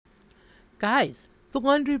Guys, the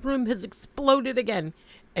laundry room has exploded again.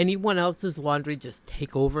 Anyone else's laundry just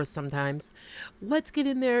take over sometimes? Let's get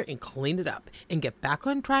in there and clean it up and get back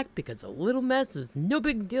on track, because a little mess is no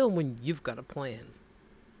big deal when you've got a plan.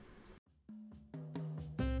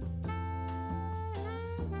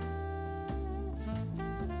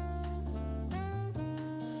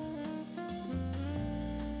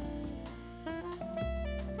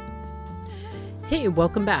 Hey,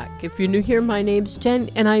 welcome back. If you're new here, my name's Jen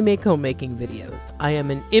and I make homemaking videos. I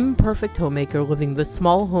am an imperfect homemaker living the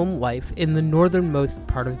small home life in the northernmost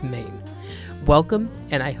part of Maine. Welcome,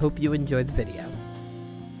 and I hope you enjoy the video.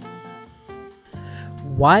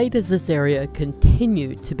 Why does this area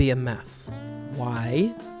continue to be a mess?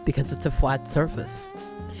 Why? Because it's a flat surface.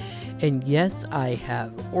 And yes, I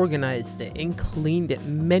have organized it and cleaned it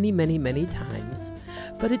many times,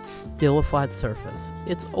 but it's still a flat surface.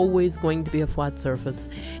 It's always going to be a flat surface,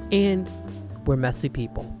 and we're messy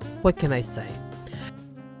people. What can I say?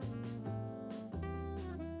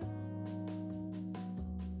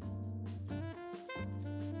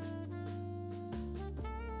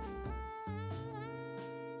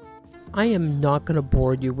 I am not going to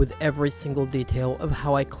bore you with every single detail of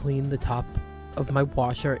how I clean the top of my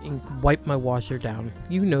washer and wipe my washer down.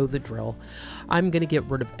 You know the drill. I'm going to get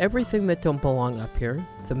rid of everything that don't belong up here.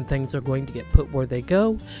 Some things are going to get put where they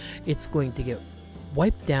go. It's going to get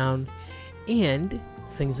wiped down, and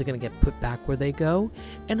things are going to get put back where they go,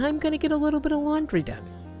 and I'm going to get a little bit of laundry done.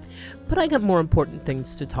 But I got more important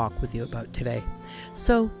things to talk with you about today.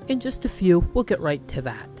 So in just a few, we'll get right to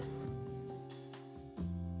that.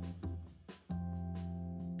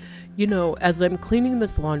 You know, as I'm cleaning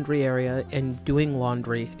this laundry area and doing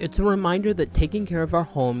laundry, it's a reminder that taking care of our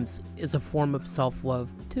homes is a form of self-love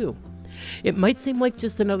too. It might seem like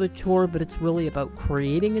just another chore, but it's really about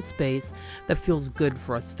creating a space that feels good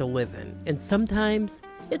for us to live in. And sometimes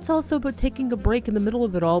it's also about taking a break in the middle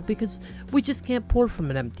of it all, because we just can't pour from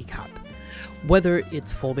an empty cup. Whether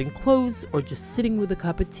it's folding clothes or just sitting with a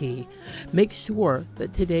cup of tea, make sure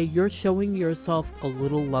that today you're showing yourself a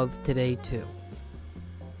little love today too.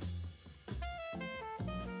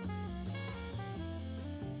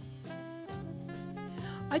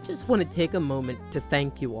 I just want to take a moment to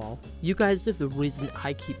thank you all. You guys are the reason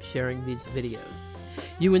I keep sharing these videos.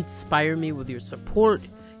 You inspire me with your support,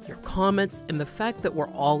 your comments, and the fact that we're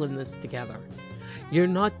all in this together. You're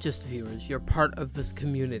not just viewers, you're part of this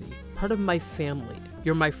community, part of my family,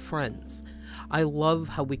 you're my friends. I love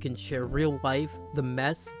how we can share real life, the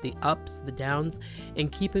mess, the ups, the downs, and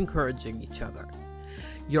keep encouraging each other.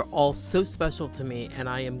 You're all so special to me, and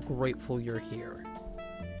I am grateful you're here.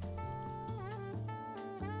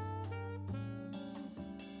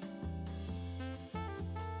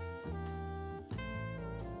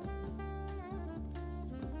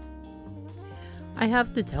 I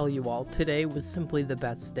have to tell you all, today was simply the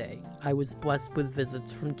best day. I was blessed with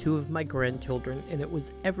visits from 2 of my grandchildren, and it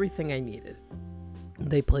was everything I needed.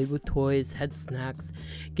 They played with toys, had snacks,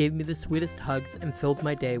 gave me the sweetest hugs, and filled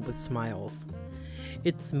my day with smiles.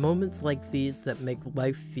 It's moments like these that make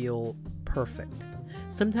life feel perfect.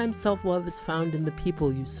 Sometimes self-love is found in the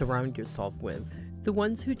people you surround yourself with, the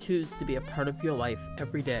ones who choose to be a part of your life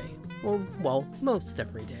every day. Or, well, most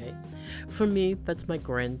every day. For me, that's my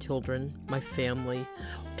grandchildren, my family,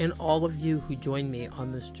 and all of you who join me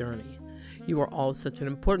on this journey. You are all such an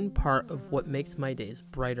important part of what makes my days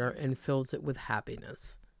brighter and fills it with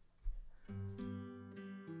happiness.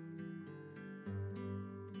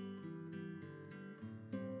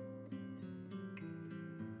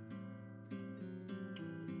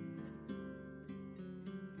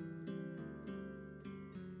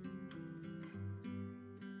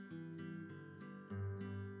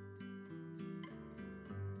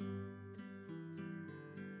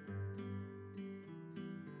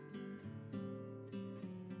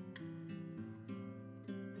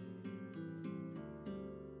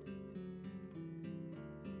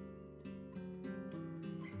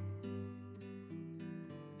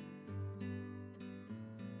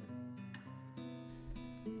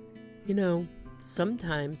 You know,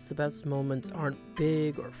 sometimes the best moments aren't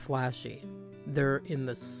big or flashy. They're in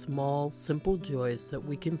the small, simple joys that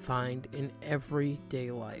we can find in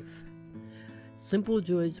everyday life. Simple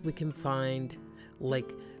joys we can find,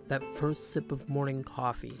 like that first sip of morning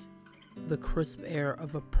coffee, the crisp air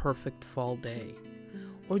of a perfect fall day,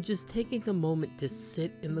 or just taking a moment to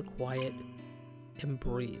sit in the quiet and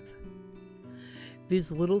breathe.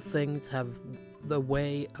 These little things have the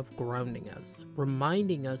way of grounding us,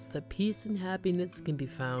 reminding us that peace and happiness can be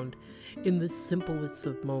found in the simplest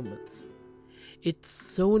of moments. It's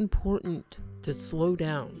so important to slow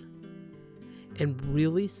down and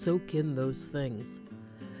really soak in those things.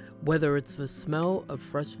 whether it's the smell of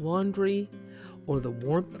fresh laundry or the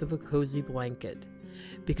warmth of a cozy blanket,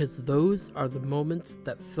 because those are the moments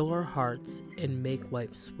that fill our hearts and make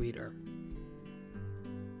life sweeter.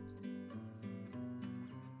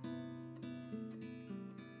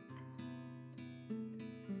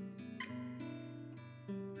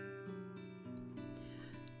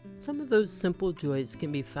 Some of those simple joys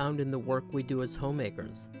can be found in the work we do as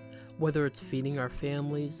homemakers, whether it's feeding our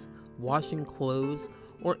families, washing clothes,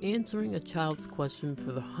 or answering a child's question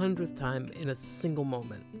for the 100th time in a single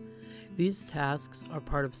moment. These tasks are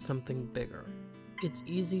part of something bigger. It's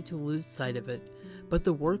easy to lose sight of it, but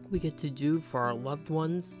the work we get to do for our loved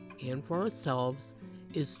ones and for ourselves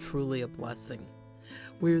is truly a blessing.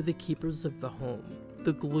 We're the keepers of the home,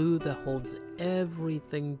 the glue that holds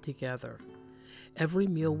everything together. Every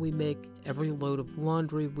meal we make, every load of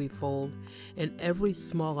laundry we fold, and every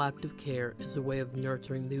small act of care is a way of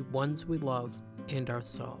nurturing the ones we love and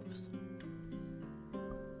ourselves.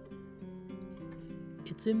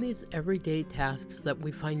 It's in these everyday tasks that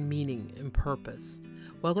we find meaning and purpose.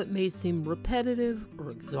 While it may seem repetitive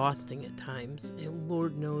or exhausting at times, and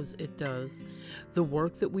Lord knows it does, the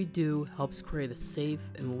work that we do helps create a safe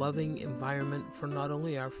and loving environment for not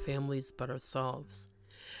only our families but ourselves.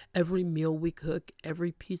 Every meal we cook,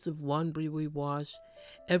 every piece of laundry we wash,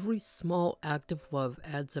 every small act of love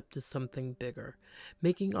adds up to something bigger,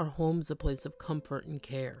 making our homes a place of comfort and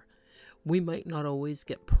care. We might not always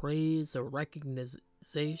get praise or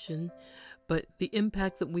recognition, but the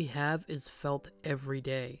impact that we have is felt every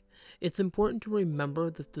day. It's important to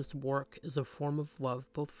remember that this work is a form of love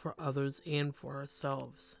both for others and for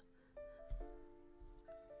ourselves.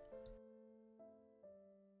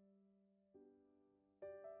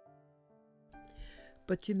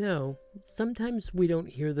 But sometimes we don't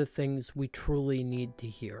hear the things we truly need to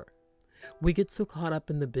hear. We get so caught up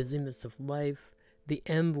in the busyness of life, the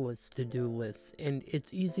endless to-do lists, and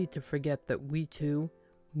it's easy to forget that we too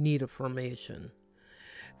need affirmation.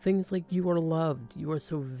 Things like you are loved, you are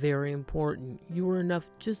so very important, you are enough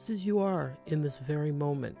just as you are in this very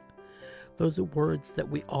moment. Those are words that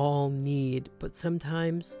we all need, but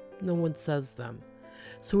sometimes no one says them.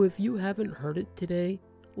 So if you haven't heard it today,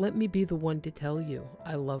 let me be the one to tell you,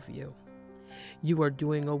 I love you. You are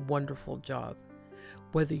doing a wonderful job,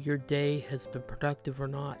 whether your day has been productive or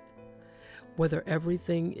not, whether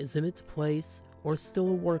everything is in its place or still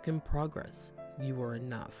a work in progress, you are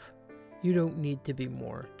enough. You don't need to be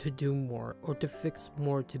more, to do more, or to fix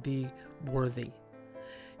more to be worthy.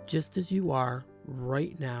 Just as you are,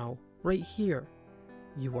 right now, right here,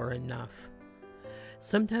 you are enough.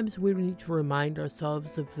 Sometimes we need to remind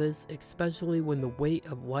ourselves of this, especially when the weight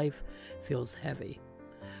of life feels heavy.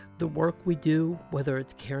 The work we do, whether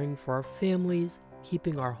it's caring for our families,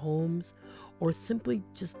 keeping our homes, or simply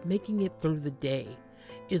just making it through the day,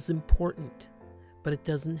 is important, but it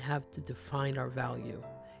doesn't have to define our value.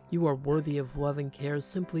 You are worthy of love and care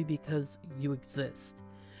simply because you exist.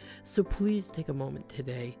 So please take a moment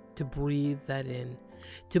today to breathe that in,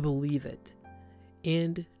 to believe it,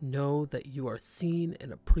 and know that you are seen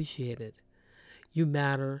and appreciated. You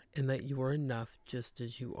matter and that you are enough just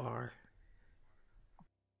as you are.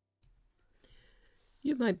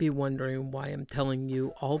 You might be wondering why I'm telling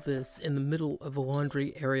you all this in the middle of a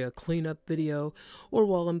laundry area cleanup video or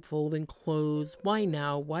while I'm folding clothes. Why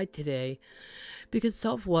now? Why today? Because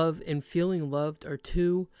self-love and feeling loved are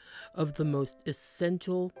two of the most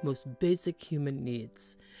essential, most basic human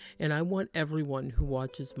needs. And I want everyone who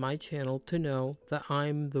watches my channel to know that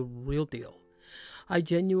I'm the real deal. I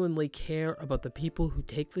genuinely care about the people who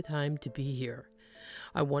take the time to be here.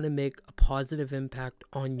 I want to make a positive impact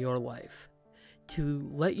on your life. To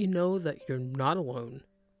let you know that you're not alone,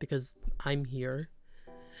 because I'm here.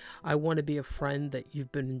 I want to be a friend that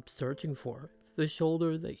you've been searching for, the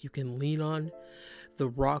shoulder that you can lean on, the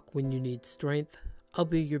rock when you need strength. I'll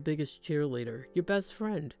be your biggest cheerleader, your best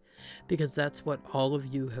friend, because that's what all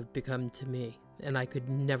of you have become to me, and I could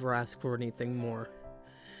never ask for anything more.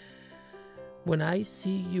 When I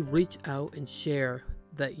see you reach out and share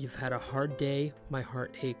that you've had a hard day, my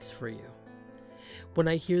heart aches for you. When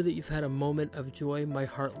I hear that you've had a moment of joy, my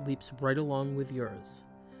heart leaps right along with yours.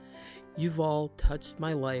 You've all touched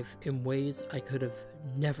my life in ways I could have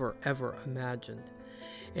never ever imagined,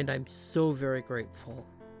 and I'm so very grateful.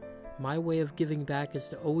 My way of giving back is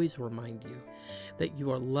to always remind you that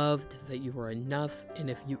you are loved, that you are enough, and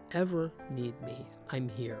if you ever need me, I'm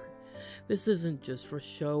here. This isn't just for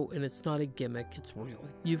show, and it's not a gimmick, it's real.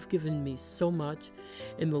 You've given me so much,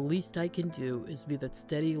 and the least I can do is be that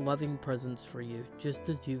steady, loving presence for you, just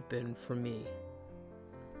as you've been for me.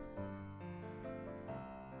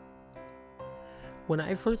 When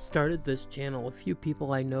I first started this channel, a few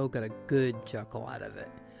people I know got a good chuckle out of it.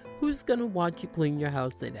 Who's gonna watch you clean your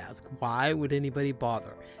house, they'd ask. Why would anybody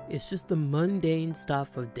bother? It's just the mundane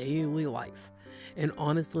stuff of daily life. And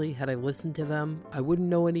honestly, had I listened to them, I wouldn't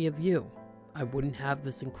know any of you. I wouldn't have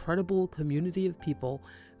this incredible community of people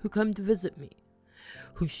who come to visit me,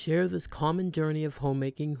 who share this common journey of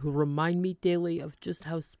homemaking, who remind me daily of just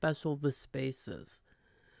how special this space is.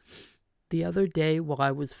 The other day, while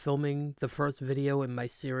I was filming the first video in my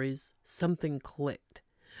series, something clicked.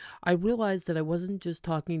 I realized that I wasn't just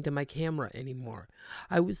talking to my camera anymore.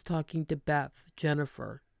 I was talking to Beth,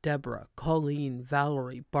 Jennifer, Deborah, Colleen,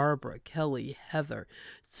 Valerie, Barbara, Kelly, Heather,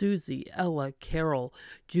 Susie, Ella, Carol,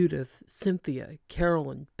 Judith, Cynthia,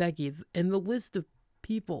 Carolyn, Becky, and the list of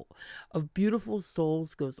people, of beautiful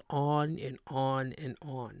souls, goes on and on and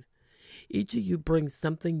on. Each of you brings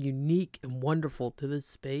something unique and wonderful to this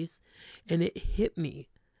space, and it hit me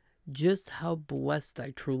just how blessed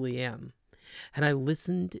I truly am. Had I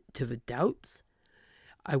listened to the doubts,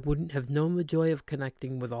 I wouldn't have known the joy of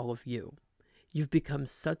connecting with all of you. You've become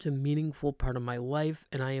such a meaningful part of my life,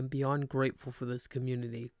 and I am beyond grateful for this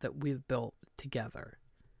community that we've built together.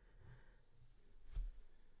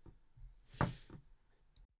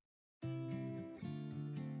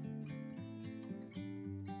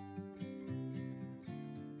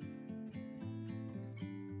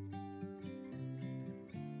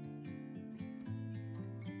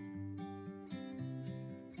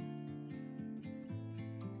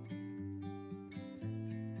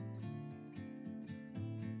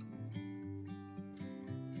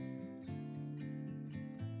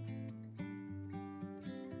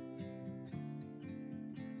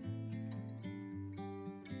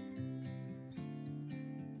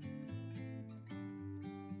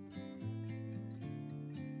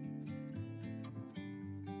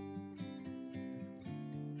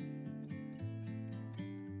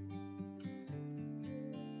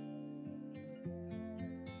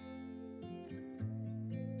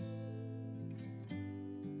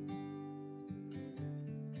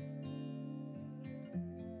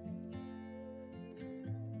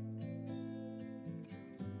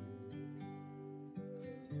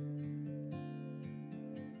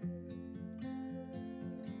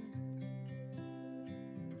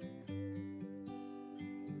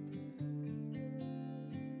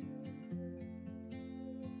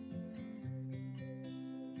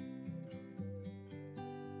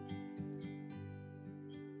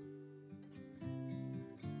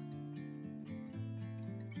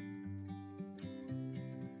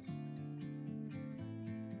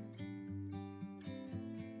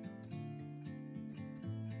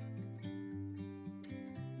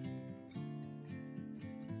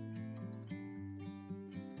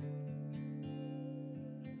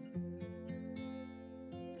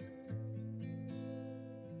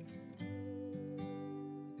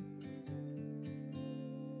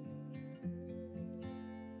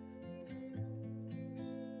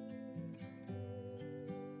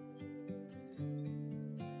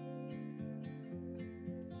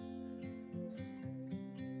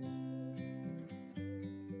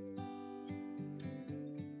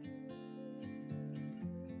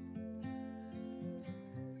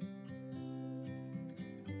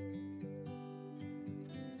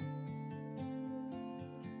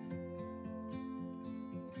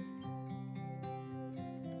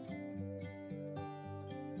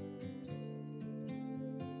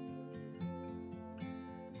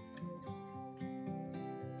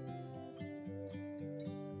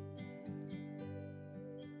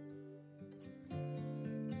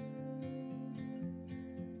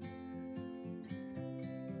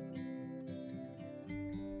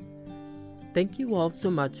 Thank you all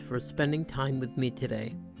so much for spending time with me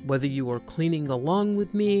today. Whether you are cleaning along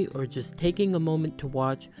with me or just taking a moment to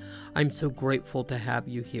watch, I'm so grateful to have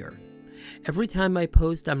you here. Every time I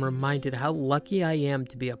post, I'm reminded how lucky I am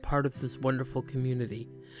to be a part of this wonderful community.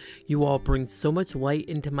 You all bring so much light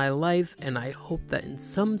into my life, and I hope that in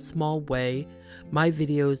some small way, my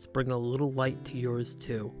videos bring a little light to yours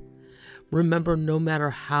too. Remember, no matter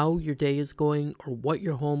how your day is going or what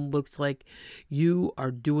your home looks like, you are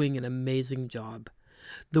doing an amazing job.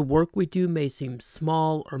 The work we do may seem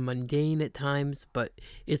small or mundane at times, but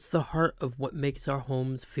it's the heart of what makes our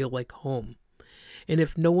homes feel like home. And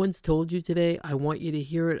if no one's told you today, I want you to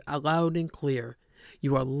hear it loud and clear.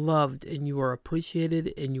 You are loved and you are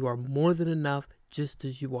appreciated and you are more than enough just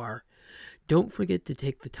as you are. Don't forget to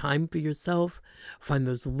take the time for yourself, find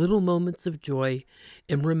those little moments of joy,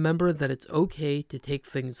 and remember that it's okay to take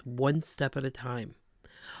things one step at a time.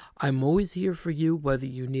 I'm always here for you, whether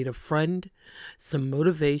you need a friend, some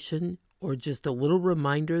motivation, or just a little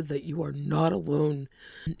reminder that you are not alone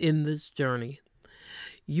in this journey.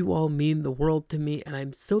 You all mean the world to me, and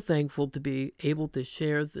I'm so thankful to be able to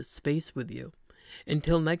share this space with you.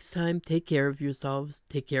 Until next time, take care of yourselves,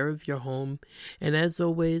 take care of your home, and as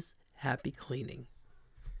always, happy cleaning.